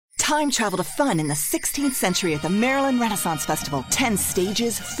Time travel to fun in the 16th century at the Maryland Renaissance Festival. 10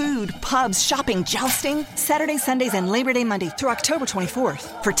 stages, food, pubs, shopping, jousting. Saturdays, Sundays, and Labor Day Monday through October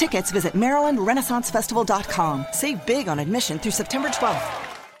 24th. For tickets, visit MarylandRenaissanceFestival.com. Save big on admission through September 12th.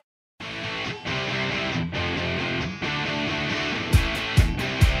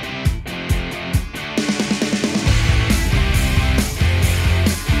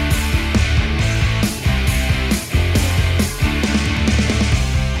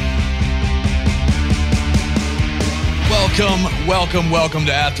 Welcome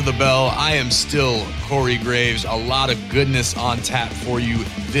to After the Bell. I am still Corey Graves. A lot of goodness on tap for you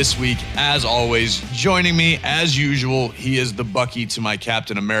this week. As always, joining me as usual, he is the Bucky to my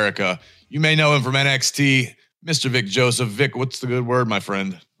Captain America. You may know him from NXT, Mr. Vic Joseph. Vic, what's the good word, my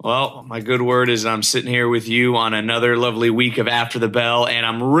friend? Well, my good word is I'm sitting here with you on another lovely week of After the Bell, and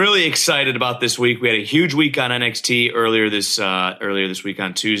I'm really excited about this week. We had a huge week on NXT earlier this week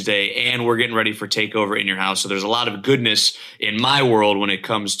on Tuesday, and we're getting ready for TakeOver in Your House. So there's a lot of goodness in my world when it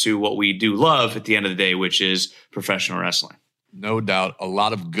comes to what we do love at the end of the day, which is professional wrestling. No doubt, a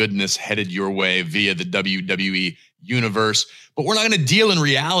lot of goodness headed your way via the WWE universe, but we're not going to deal in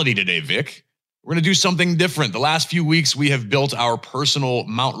reality today, Vic. We're going to do something different. The last few weeks, we have built our personal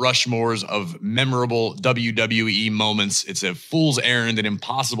Mount Rushmores of memorable WWE moments. It's a fool's errand, an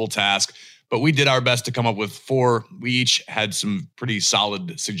impossible task, but we did our best to come up with 4. We each had some pretty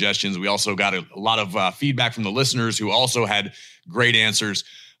solid suggestions. We also got a lot of feedback from the listeners who also had great answers.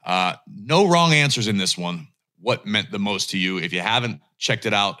 No wrong answers in this one. What meant the most to you? If you haven't checked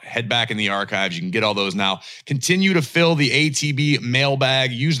it out, head back in the archives. You can get all those now. Continue to fill the ATB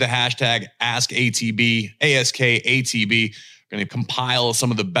mailbag. Use the hashtag AskATB, AskATB. We're going to compile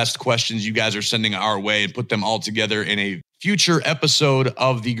some of the best questions you guys are sending our way and put them all together in a future episode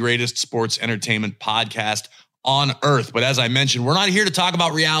of the greatest sports entertainment podcast on earth. But as I mentioned, we're not here to talk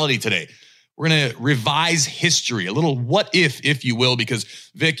about reality today. We're going to revise history, a little what if you will, because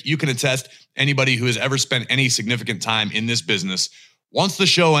Vic, you can attest, anybody who has ever spent any significant time in this business, once the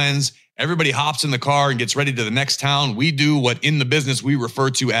show ends, everybody hops in the car and gets ready to the next town. We do what in the business we refer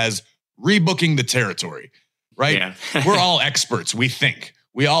to as rebooking the territory, right? Yeah. We're all experts, we think.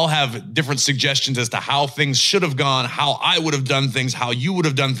 We all have different suggestions as to how things should have gone, how I would have done things, how you would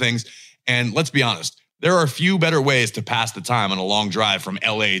have done things. And let's be honest, there are a few better ways to pass the time on a long drive from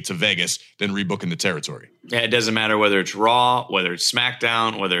LA to Vegas than rebooking the territory. Yeah, it doesn't matter whether it's Raw, whether it's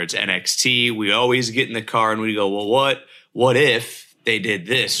SmackDown, whether it's NXT. We always get in the car and we go, well, what if they did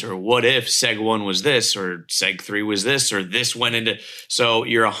this? Or what if Seg 1 was this? Or Seg 3 was this? Or this went into... So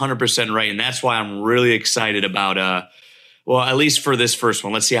you're 100% right. And that's why I'm really excited about, at least for this first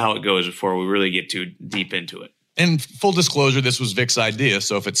one. Let's see how it goes before we really get too deep into it. And full disclosure, this was Vic's idea.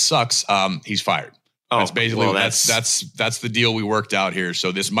 So if it sucks, he's fired. That's basically that's the deal we worked out here.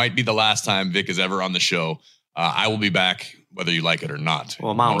 So this might be the last time Vic is ever on the show. I will be back whether you like it or not.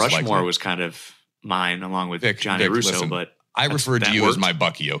 Well, Mount Rushmore was kind of mine along with Johnny Russo, listen, but I referred to you as my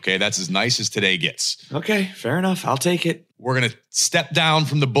Bucky. Okay, that's as nice as today gets. Okay, fair enough. I'll take it. We're gonna step down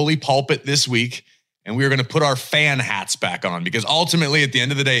from the bully pulpit this week, and we're gonna put our fan hats back on because ultimately, at the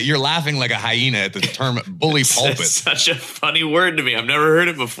end of the day, you're laughing like a hyena at the term bully pulpit. It's such a funny word to me. I've never heard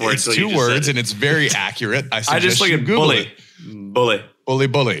it before. It's 2 words, and it's very accurate. I just look at bully. Bully.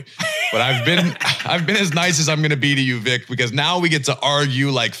 But I've been as nice as I'm going to be to you, Vic, because now we get to argue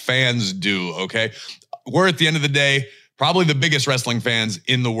like fans do, okay? We're at the end of the day, probably the biggest wrestling fans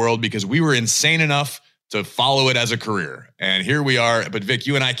in the world because we were insane enough to follow it as a career. And here we are. But Vic,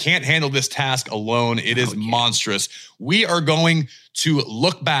 you and I can't handle this task alone. It is monstrous. We are going to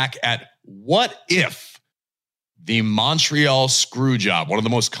look back at what if the Montreal Screwjob, one of the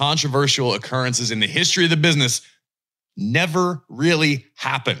most controversial occurrences in the history of the business, never really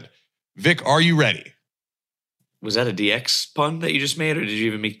happened. Vic, are you ready? Was that a DX pun that you just made, or did you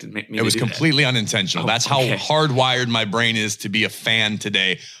even make me It was completely unintentional. That's how hardwired my brain is to be a fan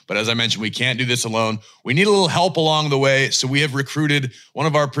today. But as I mentioned, we can't do this alone. We need a little help along the way. So we have recruited one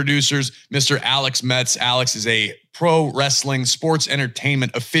of our producers, Mr. Alex Metz. Alex is a pro wrestling sports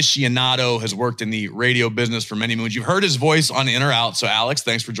entertainment aficionado, has worked in the radio business for many moons. You've heard his voice on In or Out. So Alex,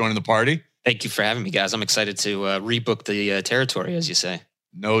 thanks for joining the party. Thank you for having me, guys. I'm excited to rebook the territory, as you say.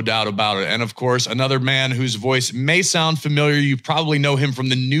 No doubt about it. And of course, another man whose voice may sound familiar. You probably know him from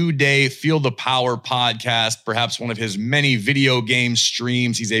the New Day Feel the Power podcast, perhaps one of his many video game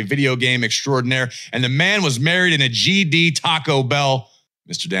streams. He's a video game extraordinaire. And the man was married in a GD Taco Bell,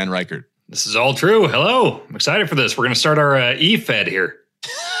 Mr. Dan Reichert. This is all true. Hello. I'm excited for this. We're going to start our E-Fed here.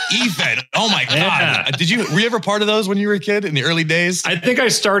 eFed. Oh my God. Were you ever part of those when you were a kid in the early days? I think I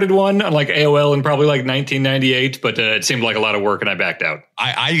started one on like AOL in probably like 1998, but it seemed like a lot of work and I backed out.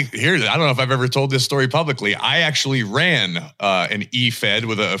 I hear that. I don't know if I've ever told this story publicly. I actually ran an eFed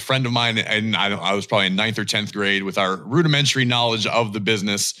with a friend of mine, and I was probably in 9th or 10th grade with our rudimentary knowledge of the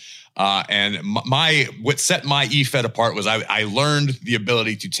business. And what set my eFed apart was I learned the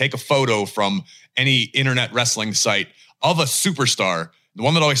ability to take a photo from any internet wrestling site of a superstar. The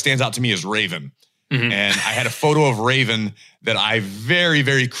one that always stands out to me is Raven. Mm-hmm. And I had a photo of Raven that I very,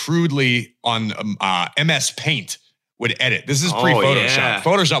 very crudely on MS Paint would edit. This is pre-Photoshop. Yeah.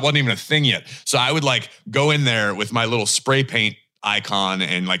 Photoshop wasn't even a thing yet. So I would like go in there with my little spray paint icon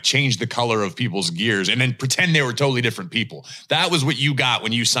and like change the color of people's gears and then pretend they were totally different people. That was what you got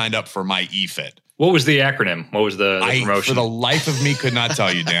when you signed up for my eFed. What was the acronym? What was the promotion? For the life of me, could not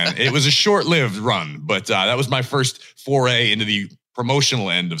tell you, Dan. It was a short-lived run, but that was my first foray into the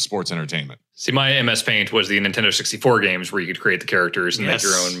promotional end of sports entertainment. See, my MS Paint was the Nintendo 64 games where you could create the characters and make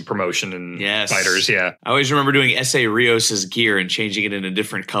your own promotion and fighters. Yeah. I always remember doing S.A. Rios' gear and changing it into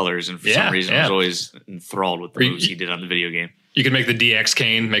different colors. And for some reason, I was always enthralled with the moves he did on the video game. You could make the DX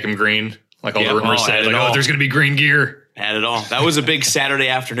Kane, make him green, like all the rumors said. Like, there's going to be green gear. Had it all. That was a big Saturday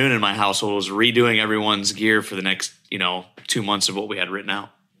afternoon in my household, was redoing everyone's gear for the next, 2 months of what we had written out.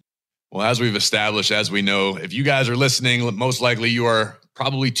 Well, as we've established, as we know, if you guys are listening, most likely you are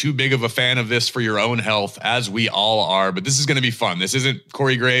probably too big of a fan of this for your own health, as we all are. But this is going to be fun. This isn't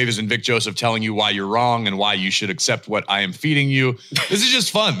Corey Graves and Vic Joseph telling you why you're wrong and why you should accept what I am feeding you. This is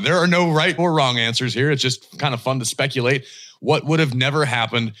just fun. There are no right or wrong answers here. It's just kind of fun to speculate what would have never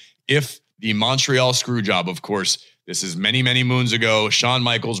happened if the Montreal Screwjob, of course, this is many, many moons ago, Shawn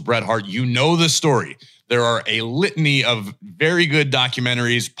Michaels, Bret Hart, you know the story. There are a litany of very good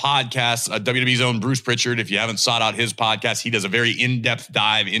documentaries, podcasts, WWE's own Bruce Pritchard. If you haven't sought out his podcast, he does a very in-depth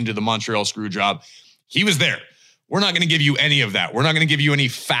dive into the Montreal Screwjob. He was there. We're not going to give you any of that. We're not going to give you any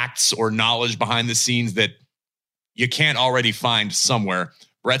facts or knowledge behind the scenes that you can't already find somewhere.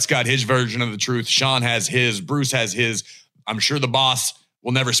 Bret's got his version of the truth. Shawn has his. Bruce has his. I'm sure the boss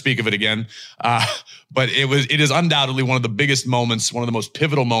will never speak of it again. But it is undoubtedly one of the biggest moments, one of the most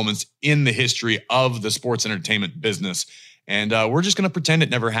pivotal moments in the history of the sports entertainment business. And we're just going to pretend it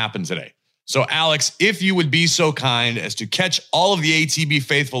never happened today. So, Alex, if you would be so kind as to catch all of the ATB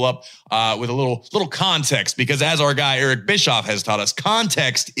faithful up with a little context, because as our guy Eric Bischoff has taught us,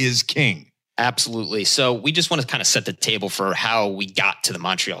 context is king. Absolutely. So we just want to kind of set the table for how we got to the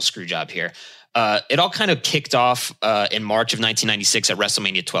Montreal Screwjob here. It all kind of kicked off in March of 1996 at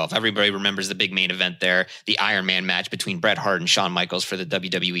WrestleMania 12. Everybody remembers the big main event there, the Iron Man match between Bret Hart and Shawn Michaels for the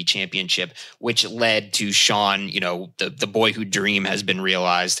WWE Championship, which led to Shawn, the boyhood dream has been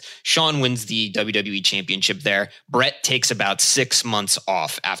realized. Shawn wins the WWE Championship there. Bret takes about 6 months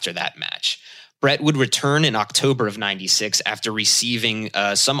off after that match. Bret would return in October of 96 after receiving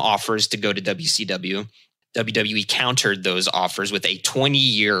some offers to go to WCW. WWE countered those offers with a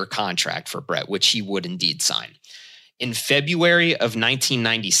 20-year contract for Bret, which he would indeed sign. In February of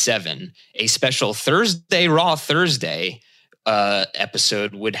 1997, a special Raw Thursday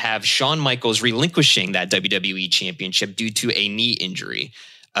episode would have Shawn Michaels relinquishing that WWE championship due to a knee injury.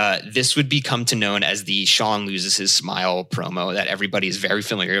 This would become known as the Shawn Loses His Smile promo that everybody is very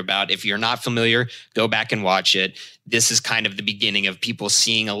familiar about. If you're not familiar, go back and watch it. This is kind of the beginning of people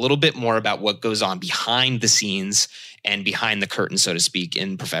seeing a little bit more about what goes on behind the scenes and behind the curtain, so to speak,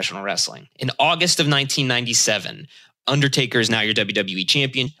 in professional wrestling. In August of 1997, Undertaker is now your WWE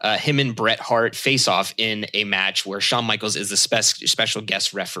champion. Him and Bret Hart face off in a match where Shawn Michaels is the special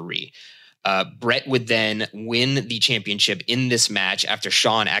guest referee. Bret would then win the championship in this match after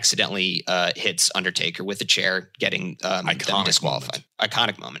Shawn accidentally hits Undertaker with a chair, getting them disqualified.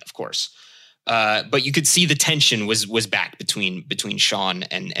 Iconic moment, of course. But you could see the tension was back between Shawn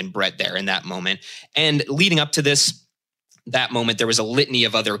and Bret there in that moment. And leading up to that moment, there was a litany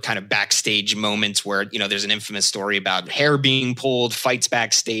of other kind of backstage moments where, there's an infamous story about hair being pulled, fights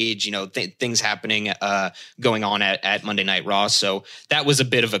backstage, things happening, going on at Monday Night Raw. So that was a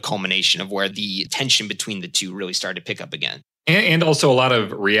bit of a culmination of where the tension between the two really started to pick up again. And also a lot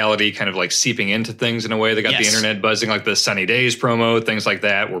of reality kind of like seeping into things in a way that got the internet buzzing, like the Sunny Days promo, things like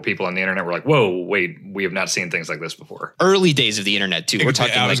that, where people on the internet were like, whoa, wait, we have not seen things like this before. Early days of the internet, too. We're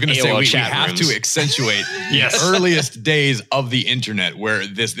talking like AOL chat rooms. We have to accentuate the earliest days of the internet where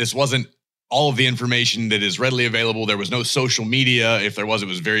this wasn't all of the information that is readily available. There was no social media. If there was, it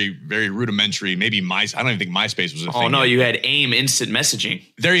was very, very rudimentary. Maybe I don't even think MySpace was a thing. Oh, no, you had AIM instant messaging.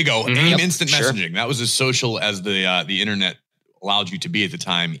 There you go. AIM instant messaging. That was as social as the internet allowed you to be at the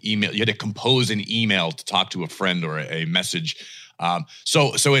time. Email, you had to compose an email to talk to a friend or a message.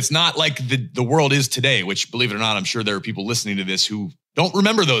 So it's not like the world is today, which, believe it or not, I'm sure there are people listening to this who don't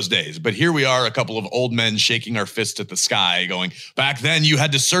remember those days. But here we are, a couple of old men shaking our fists at the sky going, back then you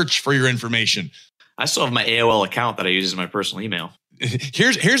had to search for your information. I still have my AOL account that I use as my personal email.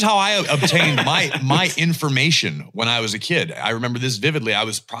 Here's how I obtained my information when I was a kid. I remember this vividly. I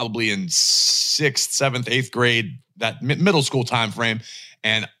was probably in 6th, 7th, 8th grade, that middle school time frame,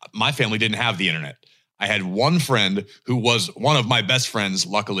 and my family didn't have the internet. I had one friend who was one of my best friends,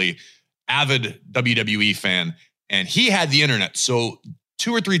 luckily, avid WWE fan, and he had the internet. So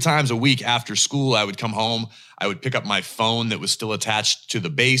 2 or 3 times a week after school, I would come home. I would pick up my phone that was still attached to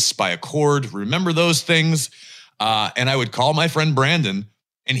the base by a cord. Remember those things? And I would call my friend Brandon,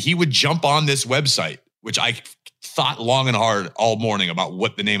 and he would jump on this website, which I thought long and hard all morning about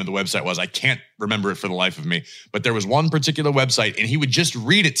what the name of the website was. I can't remember it for the life of me, but there was one particular website, and he would just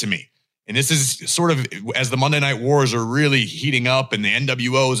read it to me. And this is sort of as the Monday Night Wars are really heating up and the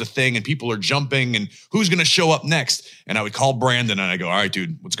NWO is a thing and people are jumping and who's going to show up next? And I would call Brandon and I go, all right,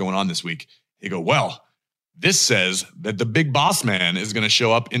 dude, what's going on this week? He'd go, well, this says that the big boss man is going to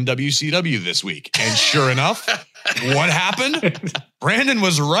show up in WCW this week. And sure enough, what happened? Brandon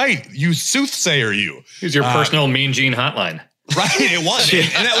was right. You soothsayer, you. Here's your personal Mean Gene hotline. Right, it was.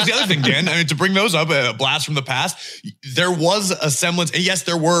 And that was the other thing, Dan. I mean, to bring those up, a blast from the past, there was a semblance. And yes,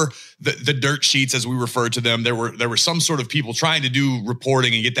 there were the dirt sheets, as we referred to them. There were some sort of people trying to do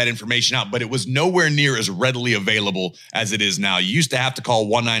reporting and get that information out, but it was nowhere near as readily available as it is now. You used to have to call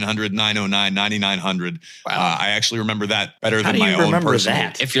 1-900-909-9900. Wow. I actually remember that better than my own personal.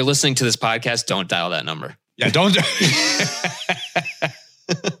 That? If you're listening to this podcast, don't dial that number. Yeah, don't.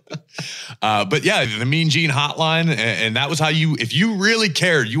 But yeah, the Mean Gene hotline. And that was how if you really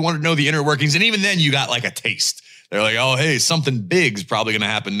cared, you wanted to know the inner workings. And even then you got like a taste. They're like, oh, hey, something big's probably going to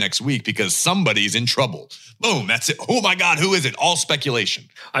happen next week because somebody's in trouble. Boom, that's it. Oh my God, who is it? All speculation.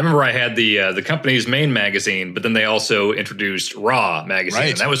 I remember I had the company's main magazine, but then they also introduced Raw magazine.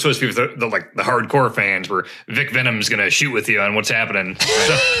 Right. And that was supposed to be for the hardcore fans where Vic Venom's going to shoot with you on what's happening.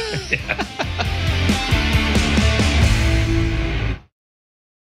 So, yeah.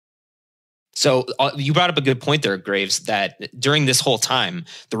 So you brought up a good point there, Graves, that during this whole time,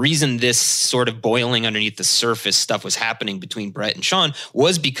 the reason this sort of boiling underneath the surface stuff was happening between Bret and Shawn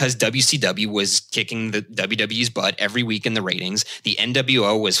was because WCW was kicking the WWE's butt every week in the ratings. The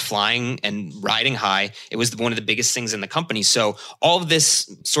NWO was flying and riding high. It was one of the biggest things in the company. So all of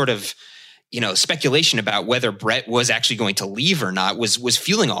this sort of, speculation about whether Bret was actually going to leave or not was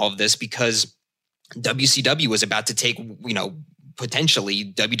fueling all of this because WCW was about to take,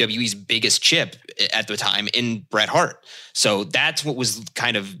 potentially WWE's biggest chip at the time in Bret Hart. So that's what was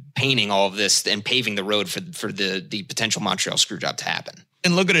kind of painting all of this and paving the road for the potential Montreal Screwjob to happen.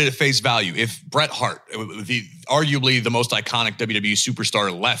 And look at it at face value. If Bret Hart, arguably the most iconic WWE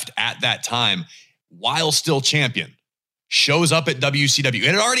superstar left at that time, while still champion, shows up at WCW. It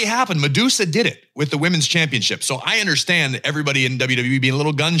had already happened. Medusa did it with the women's championship. So I understand everybody in WWE being a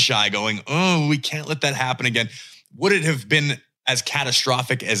little gun shy going, oh, we can't let that happen again. Would it have been as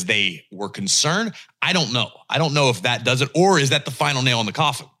catastrophic as they were concerned? I don't know. I don't know if that does it, or is that the final nail in the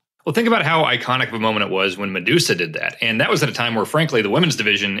coffin? Well, think about how iconic of a moment it was when Medusa did that. And that was at a time where, frankly, the women's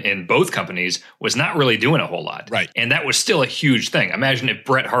division in both companies was not really doing a whole lot. Right. And that was still a huge thing. Imagine if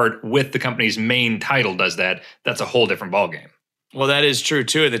Bret Hart with the company's main title does that. That's a whole different ballgame. Well, that is true,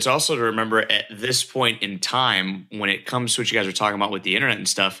 too. And it's also to remember at this point in time, when it comes to what you guys are talking about with the internet and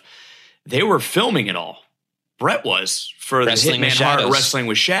stuff, they were filming it all. Bret was for Wrestling the Hitman Hart Wrestling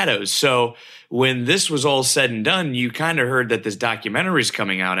with Shadows. So when this was all said and done, you kind of heard that this documentary is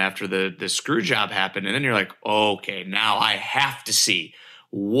coming out after the screw job happened. And then you're like, okay, now I have to see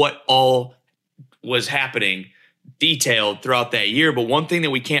what all was happening detailed throughout that year. But one thing that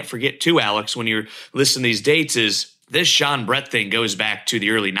we can't forget too, Alex, when you're listening to these dates is this Shawn Bret thing goes back to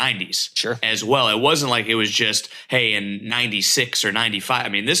the early 90s as well. It wasn't like it was just, hey, in 96 or 95. I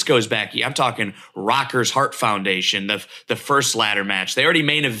mean, this goes back, I'm talking Rockers Heart Foundation, the first ladder match. They already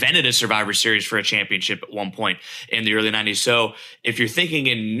main evented a Survivor Series for a championship at one point in the early 90s. So if you're thinking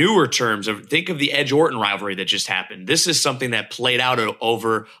in newer terms, think of the Edge-Orton rivalry that just happened. This is something that played out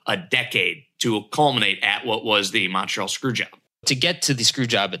over a decade to culminate at what was the Montreal Screwjob. To get to the screw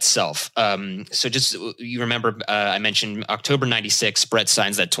job itself, so just you remember I mentioned October 96, Bret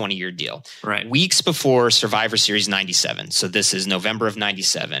signs that 20-year deal. Right. Weeks before Survivor Series 97, so this is November of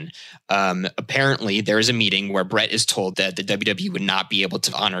 97, apparently there is a meeting where Bret is told that the WWE would not be able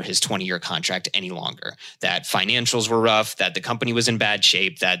to honor his 20-year contract any longer, that financials were rough, that the company was in bad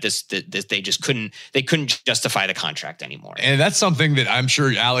shape, that this they just couldn't justify the contract anymore. And that's something that I'm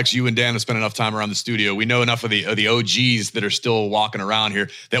sure, Alex, you and Dan have spent enough time around the studio. We know enough of the OGs that are still still walking around here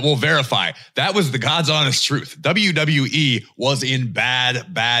that will verify that was the God's honest truth. WWE was in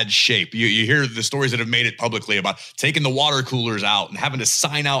bad shape. You hear the stories that have made it publicly about taking the water coolers out and having to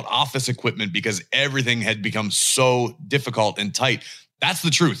sign out office equipment because everything had become so difficult and tight. That's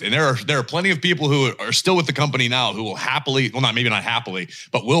the truth. And there are plenty of people who are still with the company now who will happily, well, maybe not happily,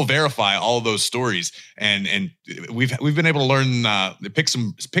 but will verify all of those stories. And we've been able to learn, pick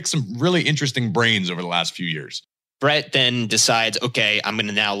some really interesting brains over the last few years. Bret then decides, okay, I'm going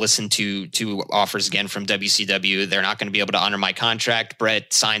to now listen to offers again from WCW. They're not going to be able to honor my contract.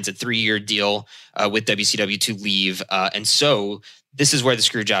 Bret signs a 3-year deal with WCW to leave. And so this is where the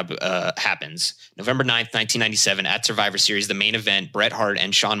screw job happens. November 9th, 1997 at Survivor Series, the main event, Bret Hart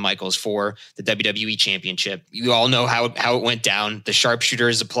and Shawn Michaels for the WWE Championship. You all know how it went down. The sharpshooter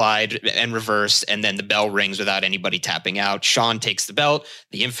is applied and reversed, and then the bell rings without anybody tapping out. Shawn takes the belt.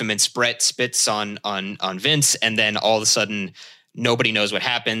 The infamous Bret spits on Vince, and then all of a sudden, nobody knows what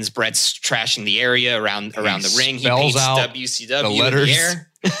happens. Bret's trashing the area around the ring. He paints WCW the letters. in the air.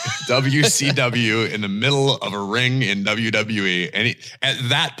 WCW in the middle of a ring in WWE. And at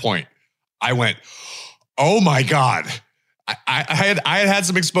that point, I went, oh my God. I had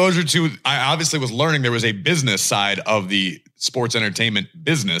some exposure to, I obviously was learning there was a business side of the sports entertainment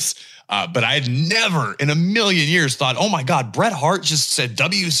business. But I had never in a million years thought, oh my God, Bret Hart just said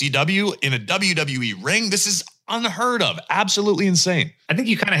WCW in a WWE ring. This is unheard of. Absolutely insane. I think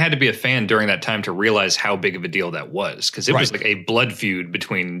you kind of had to be a fan during that time to realize how big of a deal that was, because it was like a blood feud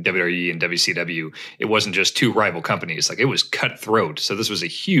between WWE and WCW. It wasn't just two rival companies. Like, it was cutthroat. So this was a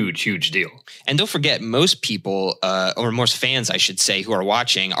huge, huge deal. And don't forget, most people, or most fans, I should say, who are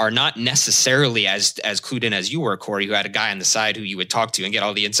watching are not necessarily as clued in as you were, Corey, who had a guy on the side who you would talk to and get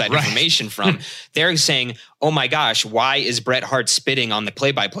all the inside information from. They're saying, oh my gosh, why is Bret Hart spitting on the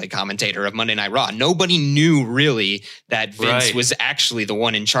play-by-play commentator of Monday Night Raw? Nobody knew really that Vince was actually the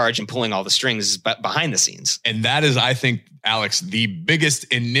one in charge and pulling all the strings behind the scenes. And that is, I think, Alex, the biggest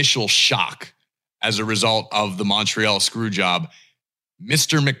initial shock as a result of the Montreal Screwjob.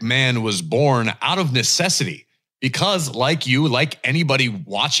 Mr. McMahon was born out of necessity because, like you, like anybody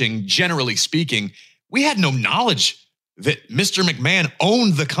watching, generally speaking, we had no knowledge that Mr. McMahon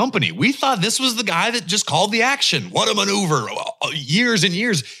owned the company. We thought this was the guy that just called the action. What a maneuver. Years and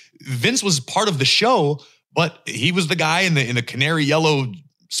years. Vince was part of the show, but he was the guy in the canary yellow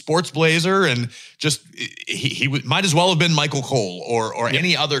sports blazer, and just he might as well have been Michael Cole or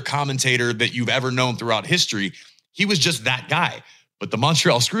any other commentator that you've ever known throughout history. He was just that guy. But the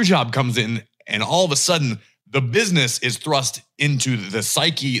Montreal Screwjob comes in, and all of a sudden, the business is thrust into the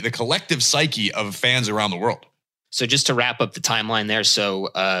psyche, the collective psyche of fans around the world. So just to wrap up the timeline there, so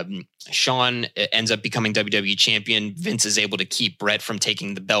Shawn ends up becoming WWE champion. Vince is able to keep Bret from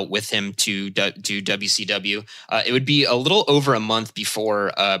taking the belt with him to WCW. It would be a little over a month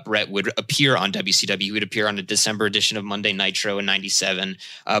before Bret would appear on WCW. He would appear on a December edition of Monday Nitro in '97.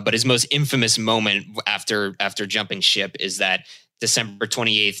 But his most infamous moment after jumping ship is that December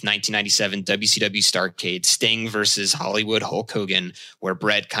 28th, 1997, WCW Starrcade, Sting versus Hollywood Hulk Hogan, where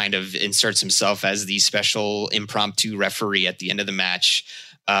Bret kind of inserts himself as the special impromptu referee at the end of the match.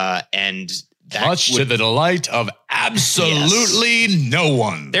 And that much to the delight of absolutely no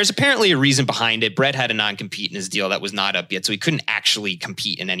one. There's apparently a reason behind it. Bret had a non-compete in his deal that was not up yet, so he couldn't actually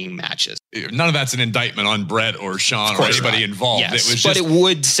compete in any matches. None of that's an indictment on Bret or Shawn or anybody involved. Yes, it was but it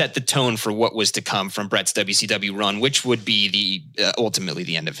would set the tone for what was to come from Bret's WCW run, which would be the ultimately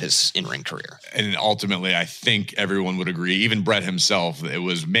the end of his in-ring career. And ultimately, I think everyone would agree, even Bret himself, it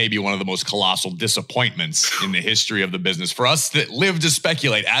was maybe one of the most colossal disappointments in the history of the business. For us that live to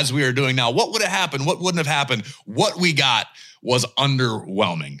speculate, as we are doing now, what would have happened? What wouldn't have happened? What we got was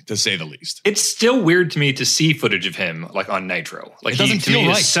underwhelming, to say the least. It's still weird to me to see footage of him like on Nitro. Like, it doesn't feel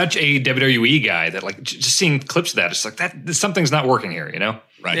right. He's such a WWE guy that, like, just seeing clips of that, it's like that something's not working here, you know?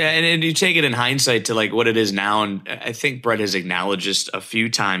 Right. Yeah, and you take it in hindsight to like what it is now, and I think Bret has acknowledged this a few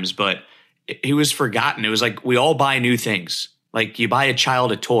times, but he was forgotten. It was like we all buy new things. Like, you buy a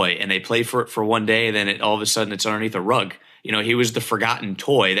child a toy and they play for it for one day, and then all of a sudden it's underneath a rug. You know, he was the forgotten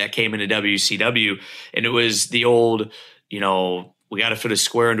toy that came into WCW, and it was the old, you know, we got to fit a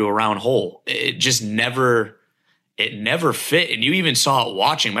square into a round hole. It just never fit. And you even saw it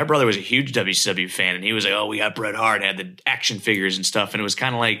watching. My brother was a huge WCW fan, and he was like, oh, we got Bret Hart, had the action figures and stuff. And it was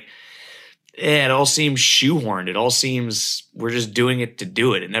kind of like, it all seems shoehorned. It all seems we're just doing it to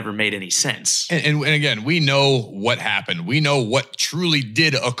do it. It never made any sense. And again, we know what happened. We know what truly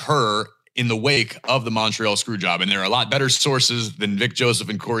did occur in the wake of the Montreal Screwjob. And there are a lot better sources than Vic Joseph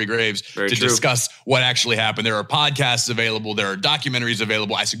and Corey Graves discuss what actually happened. There are podcasts available. There are documentaries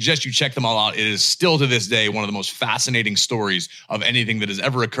available. I suggest you check them all out. It is still to this day one of the most fascinating stories of anything that has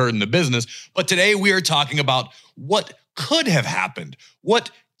ever occurred in the business. But today we are talking about what could have happened,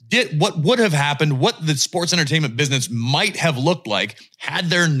 what would have happened, what the sports entertainment business might have looked like had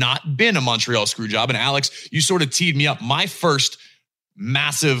there not been a Montreal Screwjob. And Alex, you sort of teed me up. My first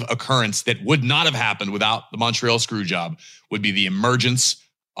massive occurrence that would not have happened without the Montreal Screwjob would be the emergence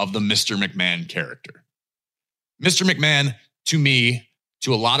of the Mr. McMahon character. Mr. McMahon, to me,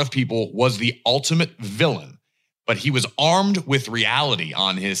 to a lot of people, was the ultimate villain, but he was armed with reality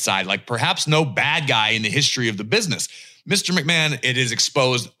on his side, like perhaps no bad guy in the history of the business. Mr. McMahon, it is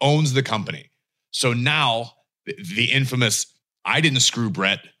exposed, owns the company. So now the infamous, I didn't screw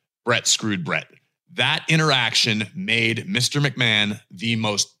Brett, Brett screwed Brett. That interaction made Mr. McMahon the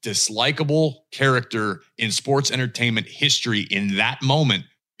most dislikable character in sports entertainment history in that moment,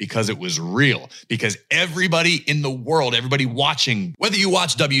 because it was real. Because everybody in the world, everybody watching, whether you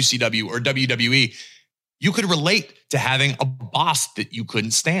watch WCW or WWE, you could relate to having a boss that you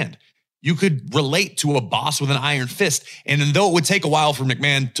couldn't stand. You could relate to a boss with an iron fist. And though it would take a while for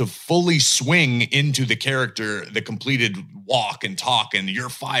McMahon to fully swing into the character, the completed walk and talk and you're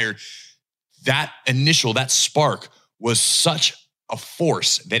fired, that spark was such a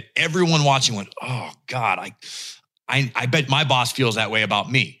force that everyone watching went, oh God, I bet my boss feels that way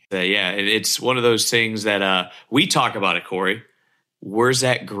about me. Yeah, it's one of those things that we talk about it, Corey. Where's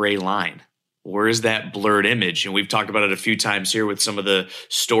that gray line? Where's that blurred image? And we've talked about it a few times here with some of the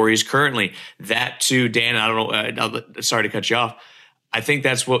stories currently. That too, Dan, I don't know, sorry to cut you off. I think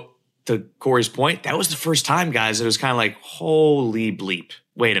that's what, to Corey's point, that was the first time, guys, it was kind of like, holy bleep.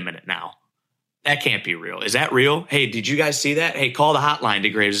 Wait a minute now. That can't be real. Is that real? Hey, did you guys see that? Hey, call the hotline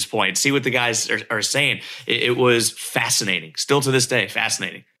to Graves' point. See what the guys are saying. It was fascinating. Still to this day,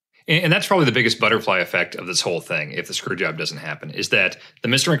 fascinating. And that's probably the biggest butterfly effect of this whole thing, if the screw job doesn't happen, is that the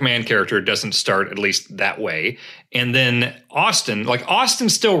Mr. McMahon character doesn't start at least that way. And then Austin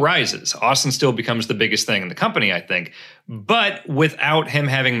still rises. Austin still becomes the biggest thing in the company, I think. But without him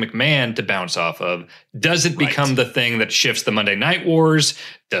having McMahon to bounce off of, does it become the thing that shifts the Monday Night Wars?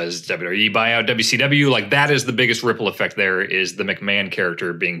 Does WWE buy out WCW? Like, that is the biggest ripple effect there, is the McMahon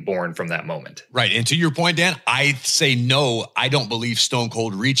character being born from that moment. Right. And to your point, Dan, I say no. I don't believe Stone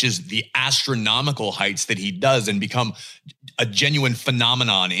Cold reaches the astronomical heights that he does and become a genuine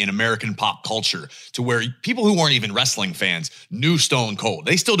phenomenon in American pop culture, to where people who weren't even wrestling fans knew Stone Cold.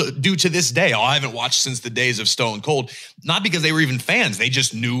 They still do to this day. I haven't watched since the days of Stone Cold, not because they were even fans. They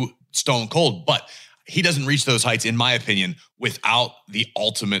just knew Stone Cold. But he doesn't reach those heights, in my opinion, without the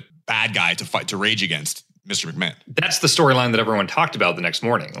ultimate bad guy to fight, to rage against, Mr. McMahon. That's the storyline that everyone talked about the next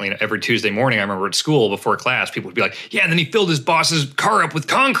morning. I mean, every Tuesday morning, I remember at school before class, people would be like, yeah, and then he filled his boss's car up with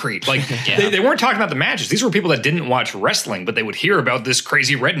concrete. Like, they weren't talking about the matches. These were people that didn't watch wrestling, but they would hear about this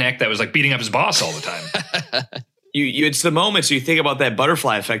crazy redneck that was like beating up his boss all the time. It's the moments you think about that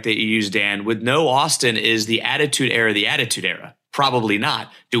butterfly effect that you use, Dan. With no Austin, is the Attitude Era? Probably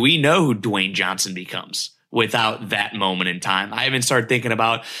not. Do we know who Dwayne Johnson becomes without that moment in time? I even started thinking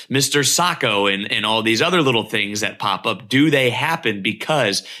about Mr. Sacco and all these other little things that pop up. Do they happen?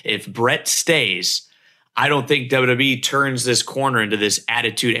 Because if Brett stays, I don't think WWE turns this corner into this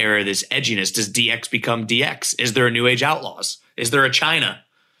Attitude Era, this edginess. Does DX become DX? Is there a New Age Outlaws? Is there a China?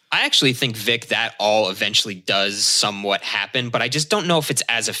 I actually think, Vic, that all eventually does somewhat happen, but I just don't know if it's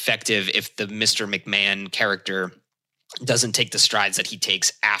as effective if the Mr. McMahon character doesn't take the strides that he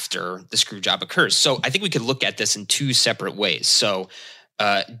takes after the screw job occurs. So I think we could look at this in two separate ways. So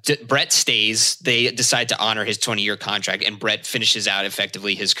Brett stays. They decide to honor his 20-year contract, and Brett finishes out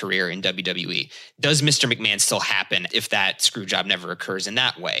effectively his career in WWE. Does Mr. McMahon still happen if that screw job never occurs in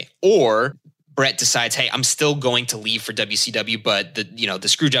that way? Or Brett decides, hey, I'm still going to leave for WCW, but the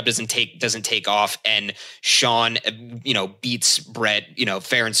screw job doesn't take off, and Shawn beats Brett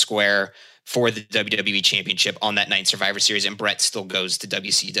fair and square for the WWE Championship on that night Survivor Series, and Brett still goes to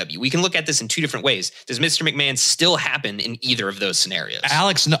WCW. We can look at this in two different ways. Does Mr. McMahon still happen in either of those scenarios?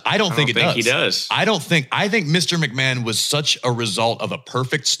 Alex, no, I don't think it does. He does. I think Mr. McMahon was such a result of a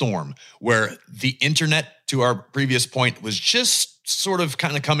perfect storm where the internet, to our previous point, was just sort of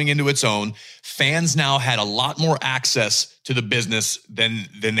kind of coming into its own. Fans now had a lot more access to the business than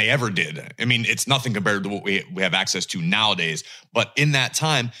they ever did. I mean, it's nothing compared to what we have access to nowadays. But in that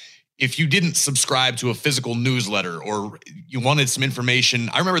time, if you didn't subscribe to a physical newsletter or you wanted some information,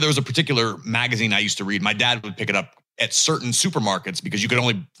 I remember there was a particular magazine I used to read. My dad would pick it up at certain supermarkets because you could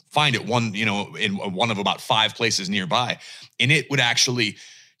only find it in one of about 5 places nearby. And it would actually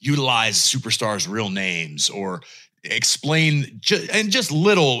utilize superstars' real names or explain just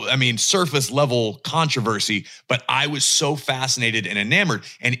little, surface level controversy. But I was so fascinated and enamored.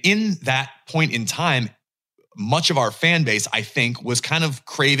 And in that point in time, much of our fan base, I think, was kind of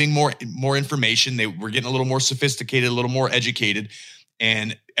craving more information. They were getting a little more sophisticated, a little more educated,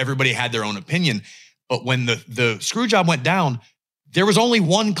 and everybody had their own opinion. But when the screw job went down, there was only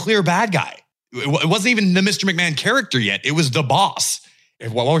one clear bad guy. It wasn't even the Mr. McMahon character yet. It was the boss.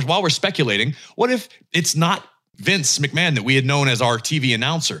 While we're speculating, what if it's not Vince McMahon that we had known as our TV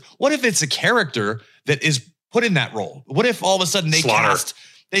announcer? What if it's a character that is put in that role? What if all of a sudden they cast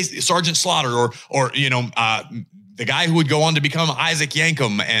Sergeant Slaughter or the guy who would go on to become Isaac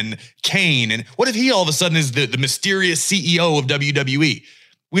Yankem and Kane? And what if he all of a sudden is the mysterious CEO of WWE?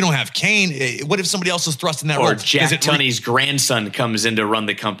 We don't have Kane. What if somebody else is thrust in that role? Or Jack Tunney's grandson comes in to run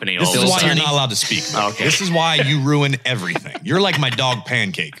the company. This is why you're not allowed to speak. Okay. This is why you ruin everything. You're like my dog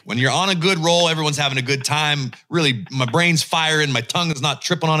Pancake. When you're on a good roll, everyone's having a good time. Really, my brain's firing. My tongue is not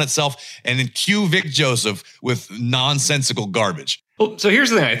tripping on itself. And then cue Vic Joseph with nonsensical garbage. Well, so here's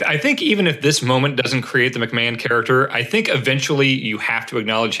the thing. I think even if this moment doesn't create the McMahon character, I think eventually you have to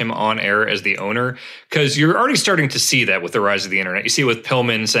acknowledge him on air as the owner, because you're already starting to see that with the rise of the internet. You see with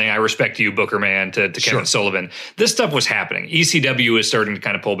Pillman saying, "I respect you, Booker Man," to Kevin Sullivan. This stuff was happening. ECW is starting to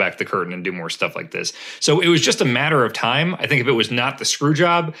kind of pull back the curtain and do more stuff like this. So it was just a matter of time. I think if it was not the screw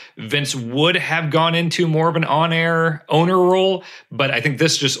job, Vince would have gone into more of an on-air owner role. But I think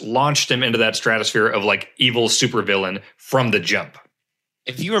this just launched him into that stratosphere of like evil supervillain from the jump.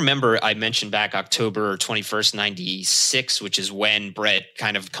 If you remember, I mentioned back October 21st, 96, which is when Brett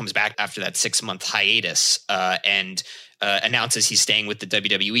kind of comes back after that 6-month hiatus and announces he's staying with the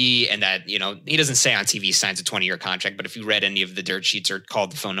WWE, and that, he doesn't say on TV he signs a 20-year contract, but if you read any of the dirt sheets or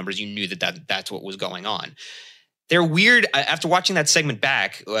called the phone numbers, you knew that's what was going on. They're weird. After watching that segment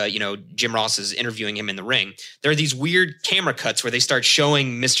back, Jim Ross is interviewing him in the ring. There are these weird camera cuts where they start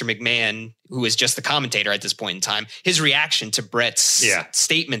showing Mr. McMahon, who is just the commentator at this point in time, his reaction to Brett's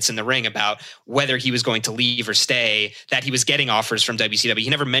statements in the ring about whether he was going to leave or stay, that he was getting offers from WCW. He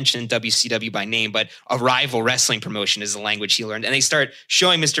never mentioned WCW by name, but a rival wrestling promotion is the language he learned. And they start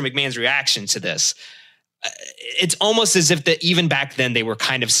showing Mr. McMahon's reaction to this. It's almost as if even back then they were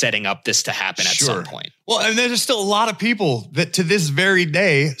kind of setting up this to happen at some point. Well, and there's still a lot of people that to this very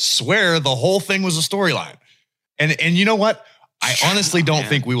day swear the whole thing was a storyline. And you know what? I honestly don't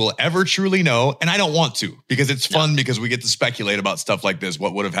think we will ever truly know. And I don't want to, because it's fun because we get to speculate about stuff like this.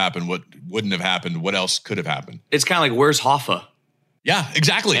 What would have happened? What wouldn't have happened? What else could have happened? It's kind of like, where's Hoffa? Yeah,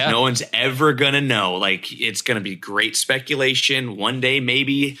 exactly. Yeah. No one's ever going to know. Like, it's going to be great speculation. One day,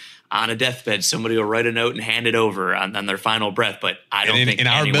 maybe on a deathbed, somebody will write a note and hand it over on their final breath. But I don't think in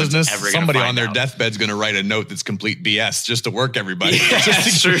our business, ever somebody on their out. Deathbed's going to write a note that's complete BS just to work everybody. Yeah,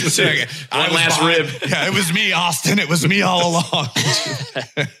 just true. One last rib. Yeah, it was me, Austin. It was me all along.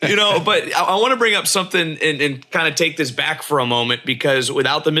 But I want to bring up something and kind of take this back for a moment, because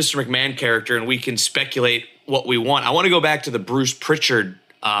without the Mr. McMahon character, and we can speculate what we want, I want to go back to the Bruce Pritchard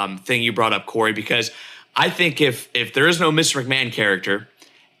thing you brought up, Corey, because I think if there is no Mr. McMahon character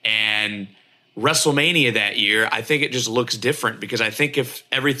and WrestleMania that year, I think it just looks different, because I think if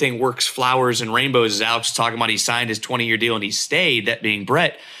everything works flowers and rainbows, as Alex was talking about, he signed his 20-year deal and he stayed, that being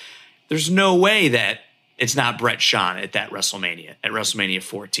Brett, there's no way that it's not Brett Shawn at that WrestleMania, at WrestleMania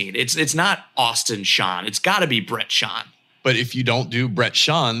 14. It's not Austin Shawn. It's got to be Brett Shawn. But if you don't do Brett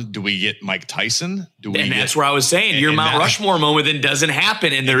Shawn, do we get Mike Tyson? And that's where I was saying, your Mount Rushmore moment then doesn't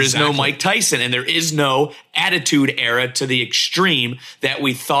happen, and there is no Mike Tyson, and there is no Attitude Era to the extreme that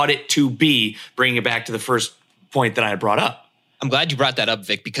we thought it to be, bringing it back to the first point that I had brought up. I'm glad you brought that up,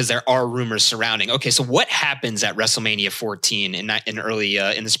 Vic, because there are rumors surrounding. Okay, so what happens at WrestleMania 14 in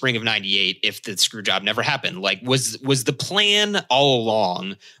the spring of '98 if the screw job never happened? Like, was the plan all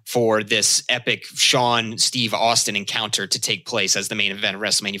along for this epic Steve Austin encounter to take place as the main event of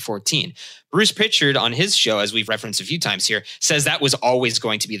WrestleMania 14? Bruce Pritchard on his show, as we've referenced a few times here, says that was always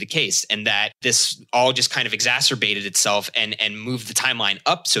going to be the case, and that this all just kind of exacerbated itself and moved the timeline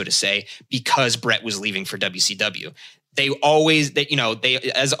up, so to say, because Brett was leaving for WCW. They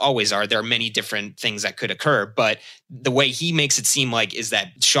as always are, there are many different things that could occur, but the way he makes it seem like is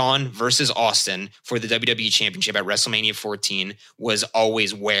that Shawn versus Austin for the WWE Championship at WrestleMania 14 was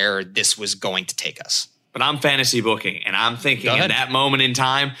always where this was going to take us. But I'm fantasy booking, and I'm thinking in that moment in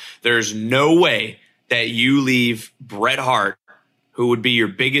time, there's no way that you leave Bret Hart, who would be your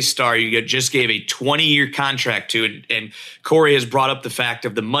biggest star, you just gave a 20-year contract to, and Corey has brought up the fact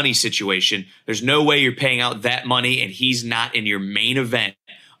of the money situation. There's no way you're paying out that money and he's not in your main event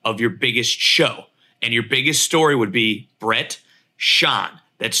of your biggest show. And your biggest story would be Brett, Shawn.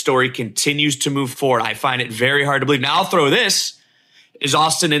 That story continues to move forward. I find it very hard to believe. Now, I'll throw this. Is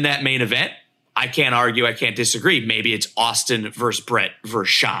Austin in that main event? I can't argue. I can't disagree. Maybe it's Austin versus Brett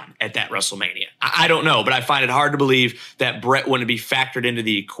versus Shawn at that WrestleMania. I don't know, but I find it hard to believe that Brett wouldn't be factored into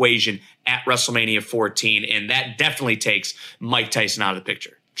the equation at WrestleMania 14, and that definitely takes Mike Tyson out of the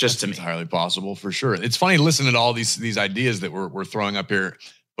picture. Just to me, entirely possible for sure. It's funny listening to all these ideas that we're throwing up here.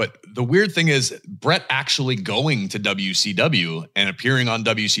 But the weird thing is, Brett actually going to WCW and appearing on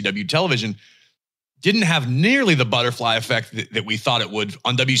WCW television didn't have nearly the butterfly effect that we thought it would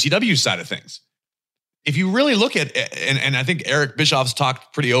on WCW's side of things. If you really look at, and I think Eric Bischoff's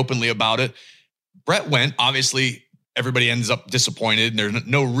talked pretty openly about it, Brett went, obviously everybody ends up disappointed. There's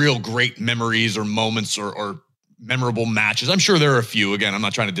no real great memories or moments or memorable matches. I'm sure there are a few. Again, I'm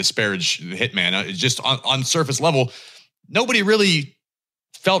not trying to disparage the Hitman. It's just on surface level, nobody really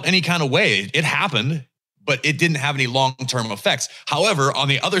felt any kind of way. It happened, but it didn't have any long-term effects. However, on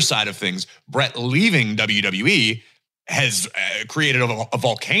the other side of things, Brett leaving WWE has created a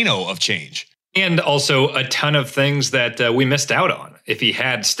volcano of change. And also a ton of things that we missed out on if he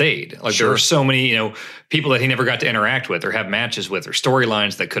had stayed. Like there were so many, people that he never got to interact with or have matches with or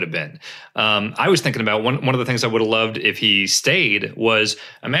storylines that could have been. I was thinking about one of the things I would have loved if he stayed was,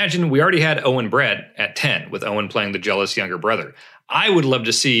 imagine we already had Owen Brett at 10 with Owen playing the jealous younger brother. I would love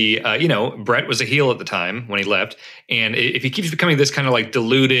to see, Brett was a heel at the time when he left. And if he keeps becoming this kind of like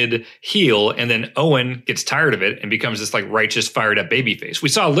deluded heel and then Owen gets tired of it and becomes this like righteous, fired up babyface. We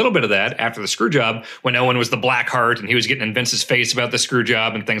saw a little bit of that after the screw job when Owen was the black heart and he was getting in Vince's face about the screw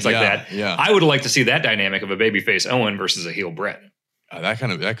job and things like that. Yeah. I would have liked to see that dynamic of a babyface Owen versus a heel Brett. That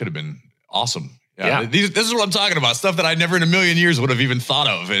could have been awesome. Yeah. This is what I'm talking about. Stuff that I never in a million years would have even thought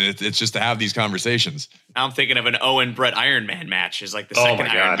of. And it's just to have these conversations. Now I'm thinking of an Owen Brett Iron Man match is like the second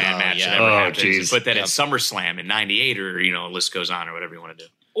Iron Man match that ever happened. You put that at SummerSlam in '98 or, the list goes on or whatever you want to do.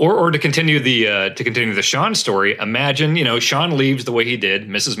 Or to continue the Shawn story, imagine, Shawn leaves the way he did,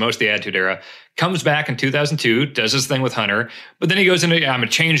 misses most of the Attitude Era, comes back in 2002, does his thing with Hunter, but then he goes into, I'm a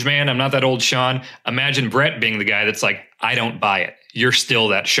changed man, I'm not that old Shawn. Imagine Brett being the guy that's like, I don't buy it. You're still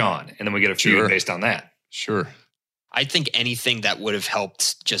that Shawn. And then we get a feud based on that. Sure. I think anything that would have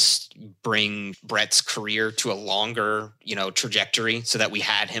helped just bring Brett's career to a longer, trajectory so that we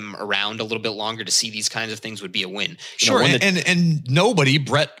had him around a little bit longer to see these kinds of things would be a win. Sure. And nobody,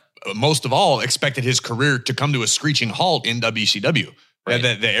 Brett, most of all, expected his career to come to a screeching halt in WCW. Right.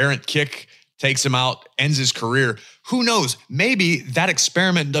 The errant kick takes him out, ends his career. Who knows? Maybe that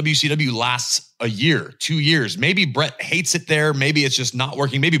experiment in WCW lasts a year, 2 years. Maybe Brett hates it there. Maybe it's just not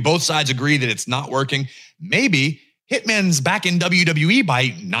working. Maybe both sides agree that it's not working. Maybe Hitman's back in WWE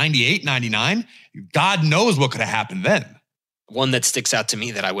by 98, 99. God knows what could have happened then. One that sticks out to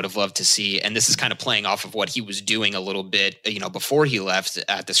me that I would have loved to see, and this is kind of playing off of what he was doing a little bit, before he left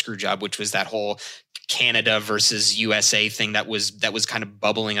at the screw job, which was that whole Canada versus USA thing that was kind of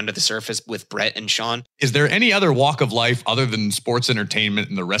bubbling under the surface with Brett and Shawn. Is there any other walk of life other than sports entertainment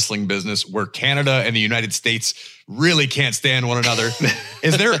in the wrestling business where Canada and the United States really can't stand one another?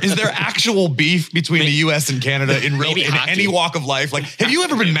 Is there actual beef between the US and Canada in any walk of life? Like, have you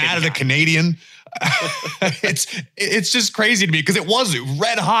ever been mad at a Canadian? It's just crazy to me because it was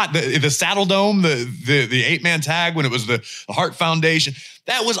red hot. The Saddle Dome, the 8-man tag when it was the Hart Foundation,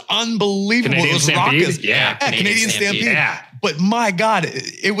 that was unbelievable. Canadian it was Stampede? raucous. Yeah, Canadian Stampede. Yeah. But my God,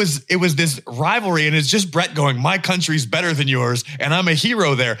 it was this rivalry, and it's just Brett going, my country's better than yours, and I'm a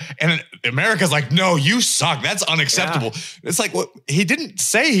hero there. And America's like, no, you suck. That's unacceptable. Yeah. It's like, well, he didn't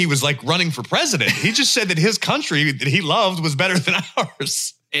say he was like running for president. He just said that his country that he loved was better than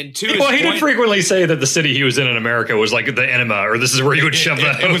ours. And he did frequently say that the city he was in America was like the enema, or this is where you would shove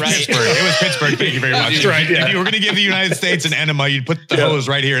the hose. It was Pittsburgh. It was Pittsburgh. Thank you very much. That's right. Yeah. If you were going to give the United States an enema, you'd put the hose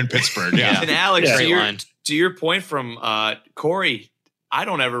right here in Pittsburgh. Yeah. And Alex, to your point from Corey, I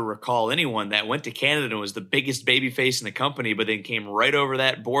don't ever recall anyone that went to Canada and was the biggest babyface in the company, but then came right over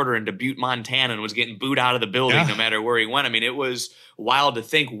that border into Butte, Montana, and was getting booed out of the building no matter where he went. I mean, it was wild to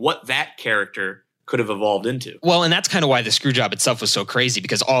think what that character could have evolved into. Well, and that's kind of why the screw job itself was so crazy,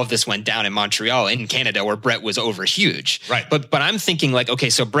 because all of this went down in Montreal, in Canada, where Brett was over huge. Right. But I'm thinking like, okay,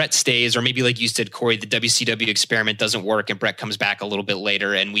 so Brett stays, or maybe like you said, Corey, the WCW experiment doesn't work and Brett comes back a little bit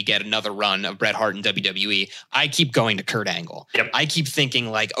later and we get another run of Bret Hart in WWE. I keep going to Kurt Angle. Yep. I keep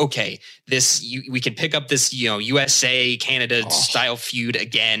thinking like, okay, we can pick up this, USA, Canada style feud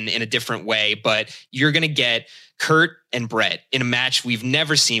again in a different way, but you're going to get Kurt and Brett in a match we've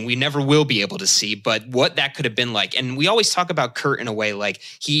never seen, we never will be able to see, but what that could have been like. And we always talk about Kurt in a way like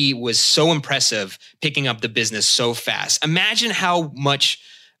he was so impressive picking up the business so fast. Imagine how much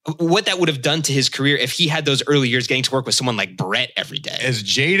what that would have done to his career if he had those early years getting to work with someone like Brett every day. As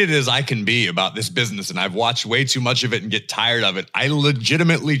jaded as I can be about this business, and I've watched way too much of it and get tired of it, I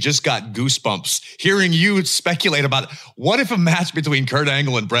legitimately just got goosebumps hearing you speculate about what if a match between Kurt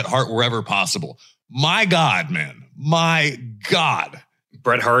Angle and Bret Hart were ever possible. My God, man. My God.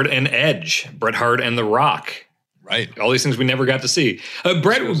 Bret Hart and Edge. Bret Hart and The Rock. Right. All these things we never got to see.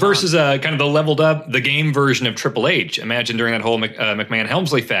 Bret versus kind of the leveled up, the game version of Triple H. Imagine during that whole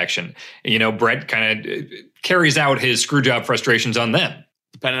McMahon-Helmsley faction. Bret kind of carries out his screwjob frustrations on them.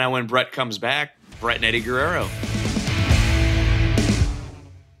 Depending on when Bret comes back, Bret and Eddie Guerrero.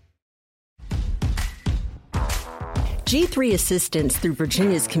 G3 Assistance through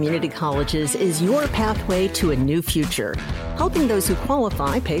Virginia's community colleges is your pathway to a new future, helping those who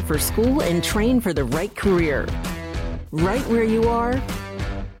qualify pay for school and train for the right career. Right where you are,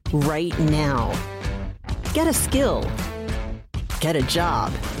 right now. Get a skill. Get a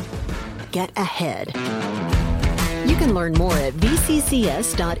job. Get ahead. You can learn more at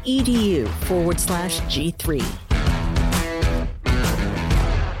vccs.edu/G3.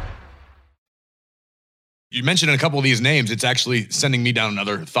 You mentioned a couple of these names. It's actually sending me down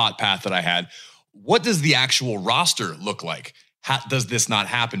another thought path that I had. What does the actual roster look like? How does this not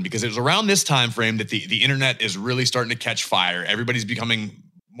happen? Because it was around this time frame that the internet is really starting to catch fire. Everybody's becoming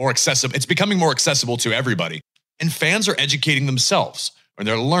more accessible. It's becoming more accessible to everybody. And fans are educating themselves, or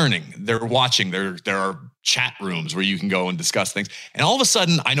they're learning, they're watching. There are chat rooms where you can go and discuss things. And all of a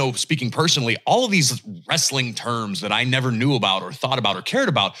sudden, I know, speaking personally, all of these wrestling terms that I never knew about or thought about or cared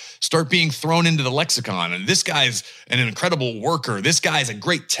about start being thrown into the lexicon. And this guy's an incredible worker. This guy's a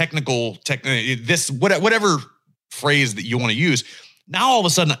great whatever phrase that you want to use. Now, all of a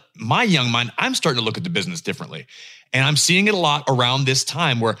sudden, my young mind, I'm starting to look at the business differently. And I'm seeing it a lot around this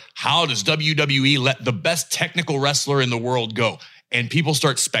time where how does WWE let the best technical wrestler in the world go? And people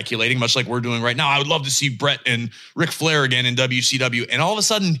start speculating, much like we're doing right now. I would love to see Bret and Ric Flair again in WCW. And all of a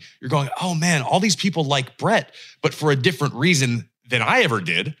sudden, you're going, oh man, all these people like Bret, but for a different reason than I ever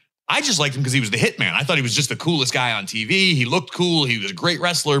did. I just liked him because he was the hitman. I thought he was just the coolest guy on TV. He looked cool. He was a great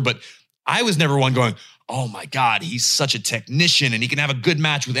wrestler, but I was never one going, oh my God, he's such a technician and he can have a good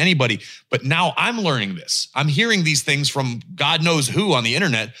match with anybody. But now I'm learning this. I'm hearing these things from God knows who on the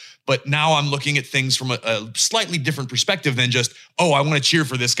internet. But now I'm looking at things from a slightly different perspective than just, oh, I want to cheer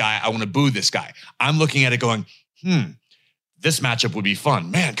for this guy. I want to boo this guy. I'm looking at it going, this matchup would be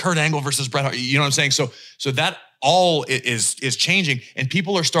fun. Man, Kurt Angle versus Bret Hart. You know what I'm saying? So that all is changing. And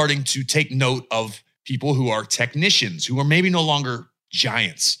people are starting to take note of people who are technicians, who are maybe no longer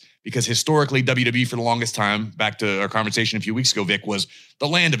giants. Because historically, WWE for the longest time, back to our conversation a few weeks ago, Vic, was the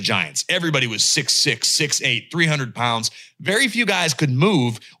land of giants. Everybody was 6'6", 6'8", 300 pounds. Very few guys could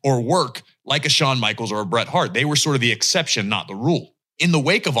move or work like a Shawn Michaels or a Bret Hart. They were sort of the exception, not the rule. In the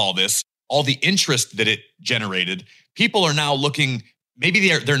wake of all this, all the interest that it generated, people are now looking,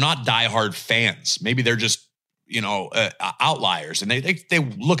 maybe they're not diehard fans. Maybe they're just outliers, and they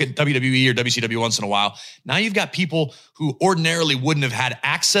look at WWE or WCW once in a while. Now you've got people who ordinarily wouldn't have had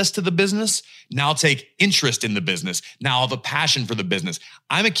access to the business, now take interest in the business, now have a passion for the business.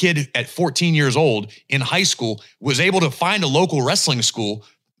 I'm a kid at 14 years old in high school, was able to find a local wrestling school.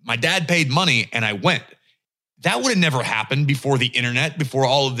 My dad paid money and I went. That would have never happened before the internet, before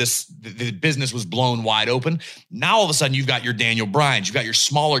all of this, the business was blown wide open. Now, all of a sudden, you've got your Daniel Bryans, you've got your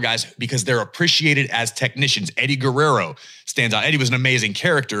smaller guys because they're appreciated as technicians. Eddie Guerrero stands out. Eddie was an amazing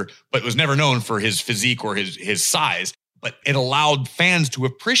character, but was never known for his physique or his size. But it allowed fans to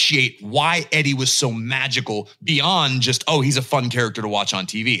appreciate why Eddie was so magical beyond just, oh, he's a fun character to watch on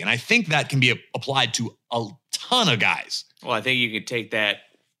TV. And I think that can be applied to a ton of guys. Well, I think you could take that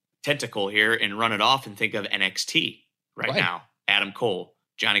tentacle here and run it off and think of NXT right now. Adam Cole,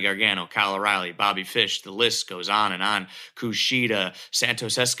 Johnny Gargano, Kyle O'Reilly, Bobby Fish, the list goes on and on. Kushida,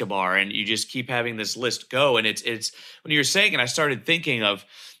 Santos Escobar, and you just keep having this list go. And it's when you're saying, and I started thinking of,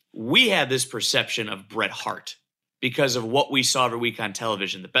 we had this perception of Bret Hart because of what we saw every week on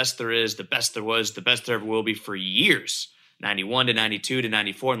television. The best there is, the best there was, the best there ever will be for years. 91 to 92 to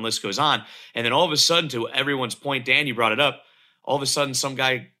 94, and the list goes on. And then all of a sudden, to everyone's point, Dan, you brought it up, all of a sudden some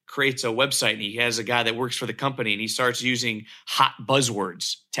guy creates a website and he has a guy that works for the company and he starts using hot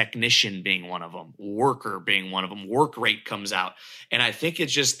buzzwords, technician being one of them, worker being one of them, work rate comes out. And I think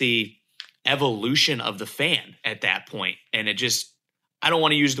it's just the evolution of the fan at that point. And it just, I don't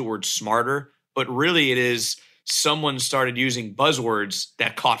want to use the word smarter, but really it is someone started using buzzwords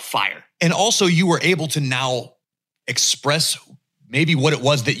that caught fire. And also you were able to now express maybe what it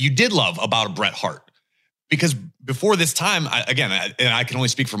was that you did love about Bret Hart. Because before this time, and I can only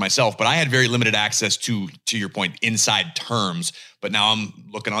speak for myself, but I had very limited access to your point, inside terms. But now I'm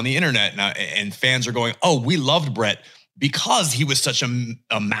looking on the internet now, and fans are going, "Oh, we loved Bret because he was such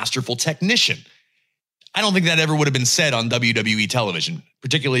a masterful technician." I don't think that ever would have been said on WWE television,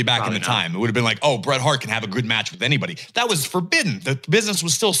 particularly back in the time. It would have been like, "Oh, Bret Hart can have a good match with anybody." That was forbidden. The business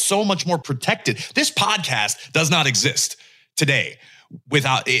was still so much more protected. This podcast does not exist today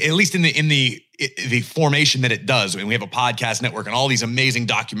without, at least in the formation that it does. I mean, we have a podcast network and all these amazing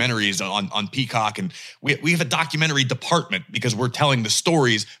documentaries on Peacock, and we have a documentary department because we're telling the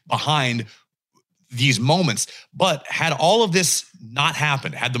stories behind these moments. But had all of this not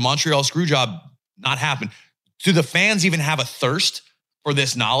happened, had the Montreal Screwjob not happened, do the fans even have a thirst for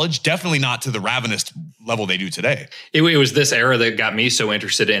this knowledge? Definitely not to the ravenous level they do today. It was this era that got me so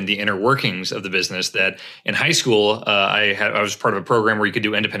interested in the inner workings of the business that in high school, I was part of a program where you could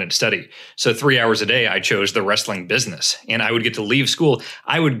do independent study. So 3 hours a day, I chose the wrestling business, and I would get to leave school.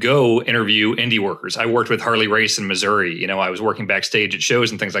 I would go interview indie workers. I worked with Harley Race in Missouri. I was working backstage at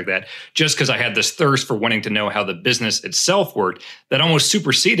shows and things like that, just because I had this thirst for wanting to know how the business itself worked that almost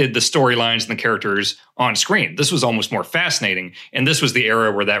superseded the storylines and the characters on screen. This was almost more fascinating. And this was the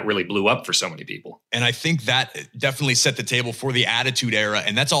era where that really blew up for so many people. And I think that definitely set the table for the Attitude Era.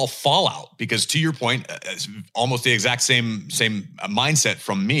 And that's all fallout, because to your point, almost the exact same mindset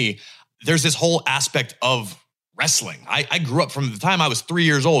from me. There's this whole aspect of wrestling. I grew up from the time I was 3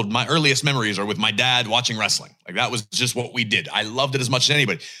 years old. My earliest memories are with my dad watching wrestling. Like, that was just what we did. I loved it as much as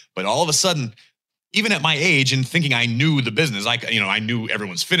anybody. But all of a sudden, even at my age and thinking I knew the business, I knew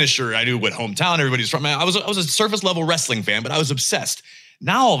everyone's finisher. I knew what hometown everybody's from. I was a surface level wrestling fan, but I was obsessed.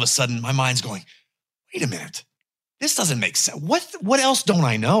 Now, all of a sudden, my mind's going, wait a minute, this doesn't make sense. What else don't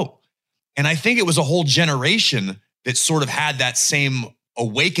I know? And I think it was a whole generation that sort of had that same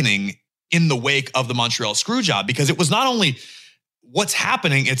awakening in the wake of the Montreal Screwjob, because it was not only what's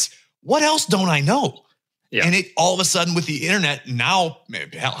happening, it's what else don't I know? Yeah. And it all of a sudden with the internet now,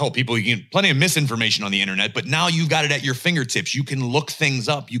 hell, people, you get plenty of misinformation on the internet, but now you've got it at your fingertips. You can look things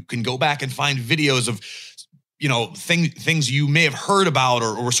up. You can go back and find videos of, things you may have heard about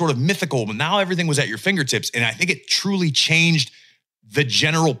or were sort of mythical, but now everything was at your fingertips. And I think it truly changed the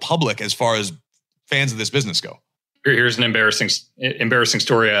general public as far as fans of this business go. Here's an embarrassing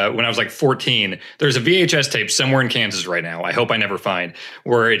story. When I was like 14, there's a VHS tape somewhere in Kansas right now, I hope I never find,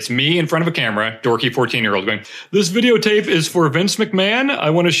 where it's me in front of a camera, dorky 14-year-old going, "This videotape is for Vince McMahon.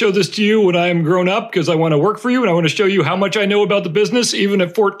 I want to show this to you when I am grown up because I want to work for you and I want to show you how much I know about the business even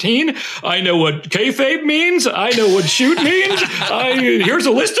at 14. I know what kayfabe means. I know what shoot means. Here's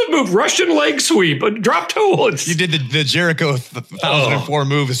a list of moves: Russian leg sweep, drop toe holds." You did the Jericho 1004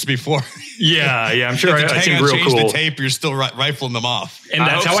 moves before. Yeah, I'm sure I seemed real cool. Tape, you're still rifling them off. And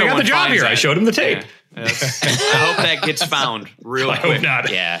that's how I got the job here. I showed him the tape. Yeah. I hope that gets found real quick. I hope not.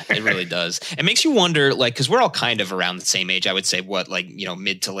 Yeah, it really does. It makes you wonder, because we're all kind of around the same age. I would say,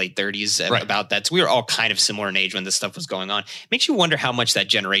 mid to late 30s right. About that. So we were all kind of similar in age when this stuff was going on. It makes you wonder how much that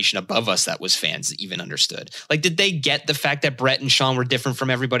generation above us that was fans even understood. Did they get the fact that Bret and Shawn were different from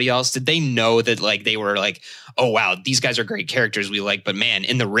everybody else? Did they know that they were like, oh, wow, these guys are great characters we like, but man,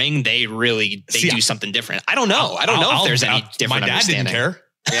 in the ring, they do something different. I don't know. I don't know if there's any different understanding. My dad didn't care.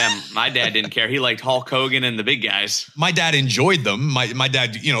 Yeah, my dad didn't care. He liked Hulk Hogan and the big guys. My dad enjoyed them. My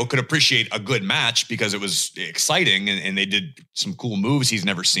dad, could appreciate a good match because it was exciting and they did some cool moves he's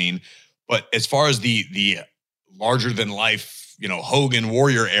never seen. But as far as the larger than life, Hogan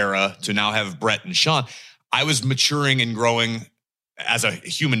Warrior era to now have Bret and Shawn, I was maturing and growing as a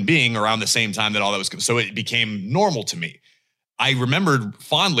human being around the same time that all that was. So it became normal to me. I remembered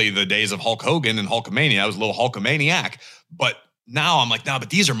fondly the days of Hulk Hogan and Hulkamania. I was a little Hulkamaniac, but now I'm like, no, but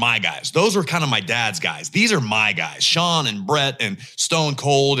these are my guys. Those were kind of my dad's guys. These are my guys. Shawn and Bret and Stone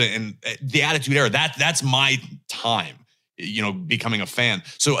Cold and the Attitude Era. That's my time, becoming a fan.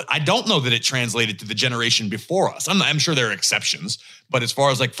 So I don't know that it translated to the generation before us. I'm sure there are exceptions, but as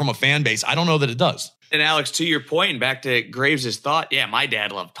far as from a fan base, I don't know that it does. And Alex, to your point, and back to Graves' thought, yeah, my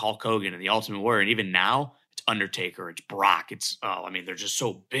dad loved Hulk Hogan and the Ultimate Warrior. And even now, it's Undertaker, it's Brock. They're just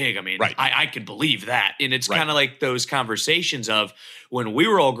so big. Right. I could believe that. And it's kind of like those conversations of when we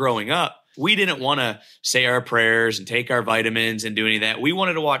were all growing up, we didn't want to say our prayers and take our vitamins and do any of that. We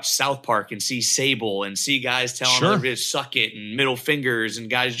wanted to watch South Park and see Sable and see guys telling them to suck it and middle fingers and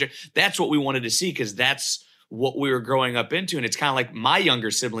guys. That's what we wanted to see because that's what we were growing up into. And it's kind of like my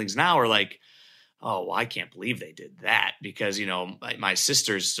younger siblings now are like, oh, well, I can't believe they did that because, my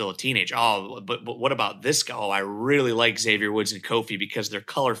sister's still a teenager. Oh, but what about this guy? Oh, I really like Xavier Woods and Kofi because they're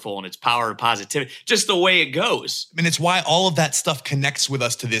colorful and it's power and positivity, just the way it goes. I mean, it's why all of that stuff connects with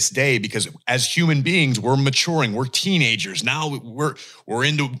us to this day, because as human beings, we're maturing. We're teenagers. Now we're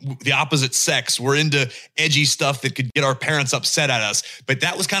into the opposite sex. We're into edgy stuff that could get our parents upset at us. But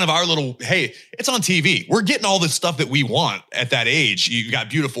that was kind of our little, hey, it's on TV. We're getting all this stuff that we want at that age. You've got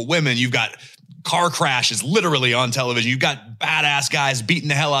beautiful women. You've got car crashes literally on television. You've got badass guys beating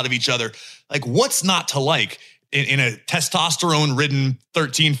the hell out of each other. Like, what's not to like in a testosterone-ridden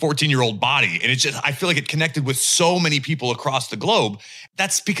 13, 14-year-old body? And it's just, I feel like it connected with so many people across the globe.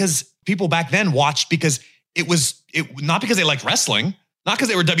 That's because people back then watched because it not because they liked wrestling, not because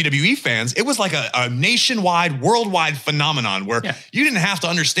they were WWE fans. It was like a nationwide, worldwide phenomenon where you didn't have to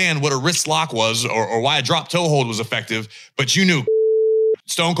understand what a wrist lock was or why a drop toe hold was effective, but you knew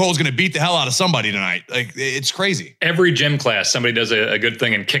Stone Cold's going to beat the hell out of somebody tonight. Like, it's crazy. Every gym class, somebody does a good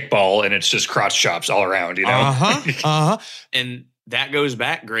thing in kickball, and it's just crotch chops all around, And that goes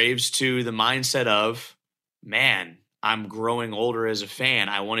back, Graves, to the mindset of, man, I'm growing older as a fan.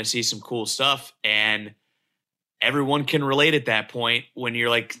 I want to see some cool stuff. And everyone can relate at that point when you're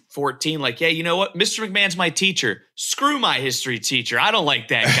like 14, like, yeah, you know what? Mr. McMahon's my teacher. Screw my history teacher. I don't like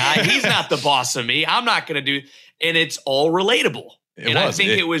that guy. He's not the boss of me. I'm not going to do. And it's all relatable. I think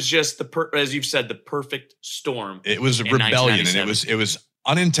it was just as you've said, the perfect storm. It was a rebellion, and it was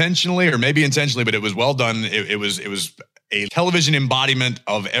unintentionally or maybe intentionally, but it was well done. It was a television embodiment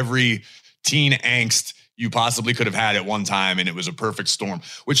of every teen angst you possibly could have had at one time, and it was a perfect storm.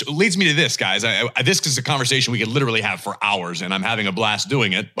 Which leads me to this, guys. This is a conversation we could literally have for hours, and I'm having a blast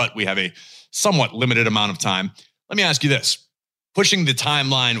doing it, but we have a somewhat limited amount of time. Let me ask you this. Pushing the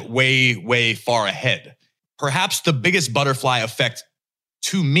timeline way, way far ahead, perhaps the biggest butterfly effect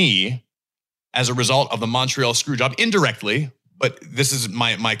to me as a result of the Montreal Screwjob, indirectly, but this is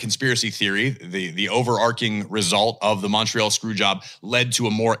my conspiracy theory, the overarching result of the Montreal Screwjob led to a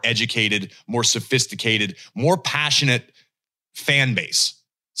more educated, more sophisticated, more passionate fan base.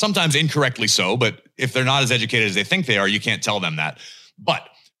 Sometimes incorrectly so, but if they're not as educated as they think they are, you can't tell them that. But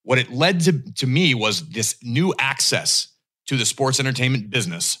what it led to me was this new access to the sports entertainment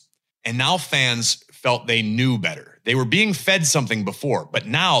business, and now fans felt they knew better. They were being fed something before, but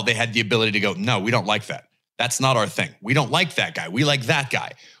now they had the ability to go, no, we don't like that. That's not our thing. We don't like that guy. We like that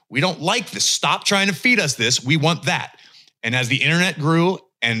guy. We don't like this. Stop trying to feed us this. We want that. And as the internet grew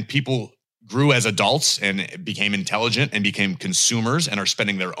and people grew as adults and became intelligent and became consumers and are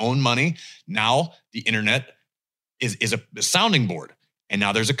spending their own money, now the internet is a sounding board. And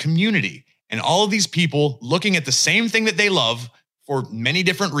now there's a community. And all of these people looking at the same thing that they love for many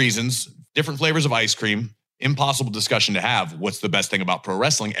different reasons, different flavors of ice cream, impossible discussion to have. What's the best thing about pro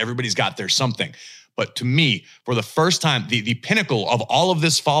wrestling? Everybody's got their something. But to me, for the first time, the pinnacle of all of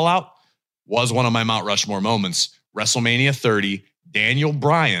this fallout was one of my Mount Rushmore moments. WrestleMania 30, Daniel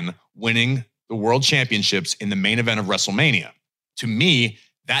Bryan winning the world championships in the main event of WrestleMania. To me,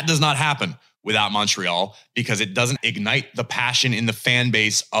 that does not happen without Montreal because it doesn't ignite the passion in the fan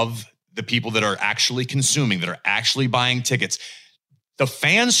base of the people that are actually consuming, that are actually buying tickets. The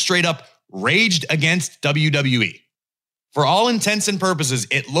fans straight up raged against WWE. For all intents and purposes,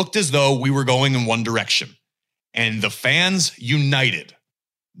 it looked as though we were going in one direction. And the fans united.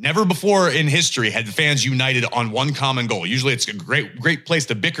 Never before in history had the fans united on one common goal. Usually it's a great place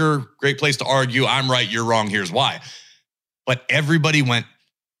to bicker, great place to argue. I'm right, you're wrong, here's why. But everybody went,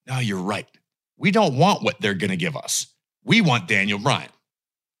 no, you're right. We don't want what they're going to give us. We want Daniel Bryan.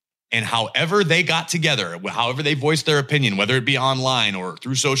 And however they got together, however they voiced their opinion, whether it be online or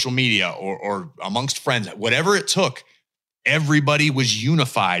through social media or amongst friends, whatever it took, everybody was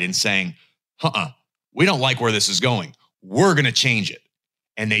unified in saying, we don't like where this is going. We're going to change it.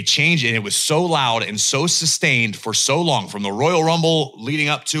 And they changed it. And it was so loud and so sustained for so long, from the Royal Rumble leading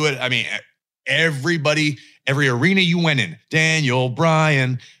up to it. I mean, everybody, every arena you went in, Daniel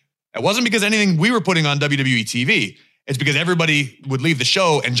Bryan. It wasn't because anything we were putting on WWE TV. It's because everybody would leave the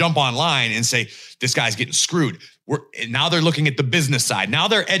show and jump online and say, this guy's getting screwed. Now they're looking at the business side. Now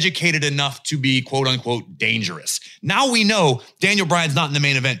they're educated enough to be quote unquote dangerous. Now we know Daniel Bryan's not in the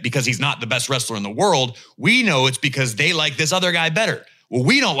main event because he's not the best wrestler in the world. We know it's because they like this other guy better. Well,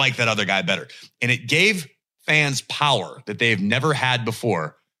 we don't like that other guy better. And it gave fans power that they've never had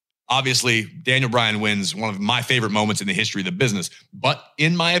before. Obviously, Daniel Bryan wins, one of my favorite moments in the history of the business. But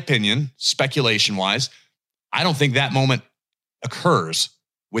in my opinion, speculation-wise, I don't think that moment occurs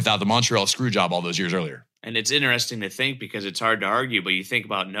without the Montreal Screwjob all those years earlier. And it's interesting to think because it's hard to argue, but you think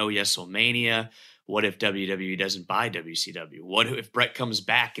about No Yes-Mania, what if WWE doesn't buy WCW? What if Bret comes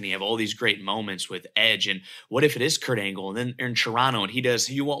back and you have all these great moments with Edge? And what if it is Kurt Angle and then in Toronto and he does,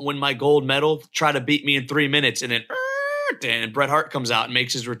 you won't win my gold medal? Try to beat me in 3 minutes. And then and Bret Hart comes out and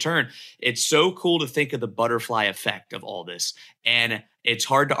makes his return. It's so cool to think of the butterfly effect of all this. And it's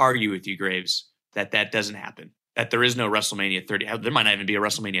hard to argue with you, Graves, that doesn't happen. That there is no WrestleMania 30. There might not even be a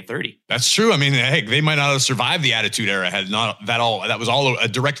WrestleMania 30. That's true. I mean, heck, they might not have survived the Attitude Era had not that was all a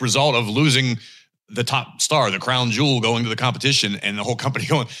direct result of losing the top star, the crown jewel, going to the competition, and the whole company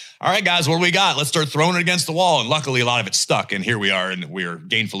going, all right, guys, what do we got? Let's start throwing it against the wall. And luckily, a lot of it stuck. And here we are, and we're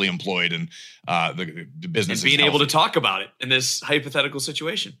gainfully employed, and the business and being able to talk about it in this hypothetical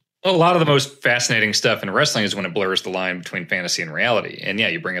situation. A lot of the most fascinating stuff in wrestling is when it blurs the line between fantasy and reality. And yeah,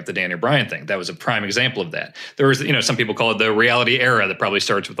 you bring up the Daniel Bryan thing. That was a prime example of that. There was, some people call it the reality era that probably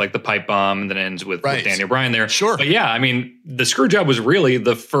starts with like the pipe bomb and then ends with Daniel Bryan there. Sure. But yeah, I mean, the screw job was really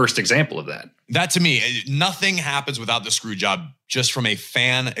the first example of that. That to me, nothing happens without the screw job just from a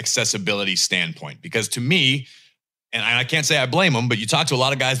fan accessibility standpoint. Because to me, and I can't say I blame them, but you talk to a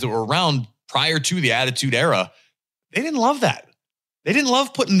lot of guys that were around prior to the Attitude Era, they didn't love that. They didn't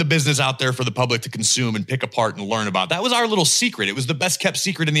love putting the business out there for the public to consume and pick apart and learn about. That was our little secret. It was the best kept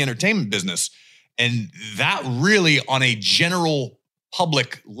secret in the entertainment business. And that really, on a general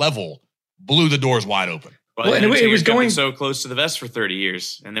public level, blew the doors wide open. Well, and it was going so close to the vest for 30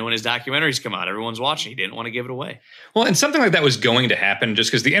 years. And then when his documentaries come out, everyone's watching. He didn't want to give it away. Well, and something like that was going to happen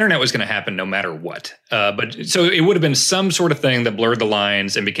just because the internet was going to happen no matter what. But so it would have been some sort of thing that blurred the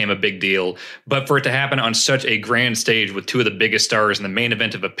lines and became a big deal. But for it to happen on such a grand stage with two of the biggest stars in the main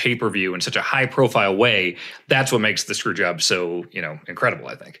event of a pay-per-view in such a high profile way, that's what makes the screw job so, incredible,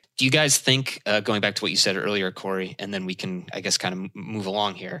 I think. Do you guys think, going back to what you said earlier, Corey, and then we can, I guess, kind of move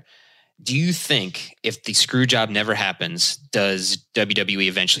along here. Do you think if the screw job never happens, does WWE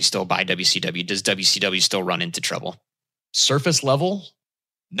eventually still buy WCW? Does WCW still run into trouble? Surface level?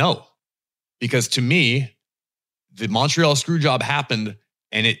 No. Because to me, the Montreal screw job happened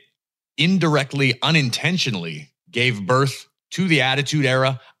and it indirectly, unintentionally gave birth to the Attitude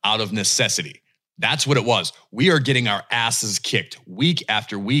Era out of necessity. That's what it was. We are getting our asses kicked week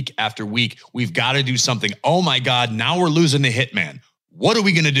after week after week. We've got to do something. Oh my God, now we're losing the Hitman. What are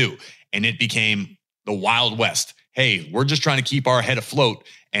we going to do? And it became the Wild West. Hey, we're just trying to keep our head afloat.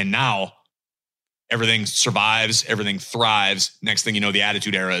 And now everything survives, everything thrives. Next thing you know, the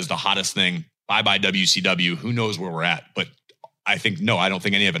Attitude Era is the hottest thing. Bye-bye WCW. Who knows where we're at? But I don't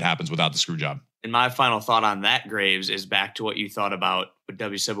think any of it happens without the screw job. And my final thought on that, Graves, is back to what you thought about with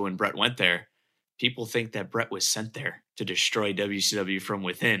WCW when Bret went there. People think that Bret was sent there to destroy WCW from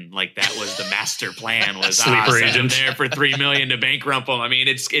within. Like that was the master plan, was sleeper send agent him there for $3 million to bankrupt him. I mean,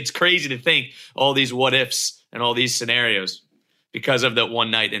 it's crazy to think all these what ifs and all these scenarios because of that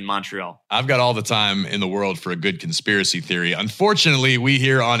one night in Montreal. I've got all the time in the world for a good conspiracy theory. Unfortunately, we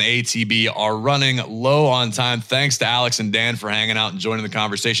here on ATB are running low on time. Thanks to Alex and Dan for hanging out and joining the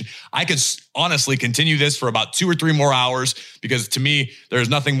conversation. I could honestly continue this for about 2 or 3 more hours because to me, there's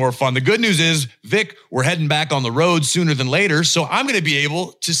nothing more fun. The good news is, Vic, we're heading back on the road sooner than later, so I'm going to be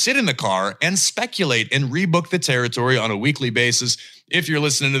able to sit in the car and speculate and rebook the territory on a weekly basis. If you're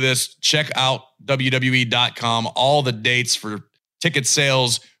listening to this, check out WWE.com, all the dates for ticket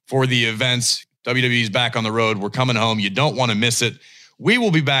sales for the events. WWE's back on the road. We're coming home. You don't want to miss it. We will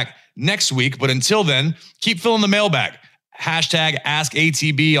be back next week, but until then, keep filling the mailbag.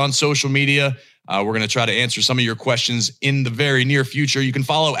 #AskATB on social media. We're going to try to answer some of your questions in the very near future. You can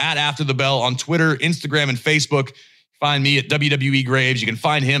follow @AfterTheBell on Twitter, Instagram, and Facebook. Find me at WWE Graves. You can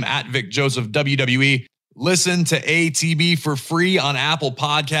find him at Vic Joseph WWE. Listen to ATB for free on Apple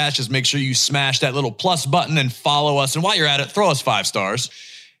Podcasts. Just make sure you smash that little plus button and follow us. And while you're at it, throw us 5 stars.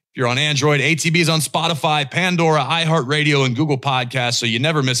 If you're on Android, ATB is on Spotify, Pandora, iHeartRadio, and Google Podcasts, so you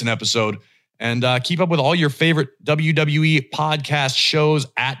never miss an episode. And keep up with all your favorite WWE podcast shows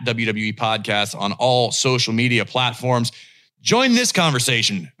at WWE Podcasts on all social media platforms. Join this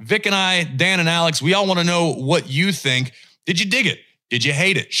conversation. Vic and I, Dan and Alex, we all want to know what you think. Did you dig it? Did you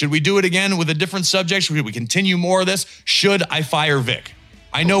hate it? Should we do it again with a different subject? Should we continue more of this? Should I fire Vic?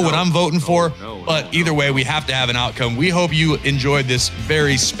 I know what I'm voting for, but either way, we have to have an outcome. We hope you enjoyed this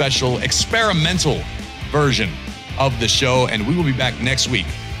very special experimental version of the show, and we will be back next week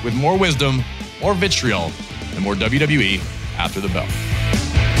with more wisdom, more vitriol, and more WWE after the bell.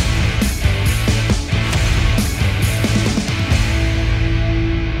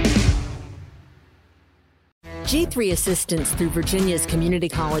 G3 Assistance through Virginia's community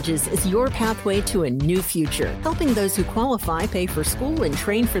colleges is your pathway to a new future, helping those who qualify pay for school and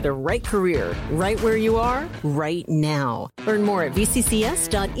train for the right career, right where you are, right now. Learn more at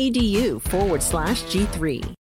vccs.edu/G3.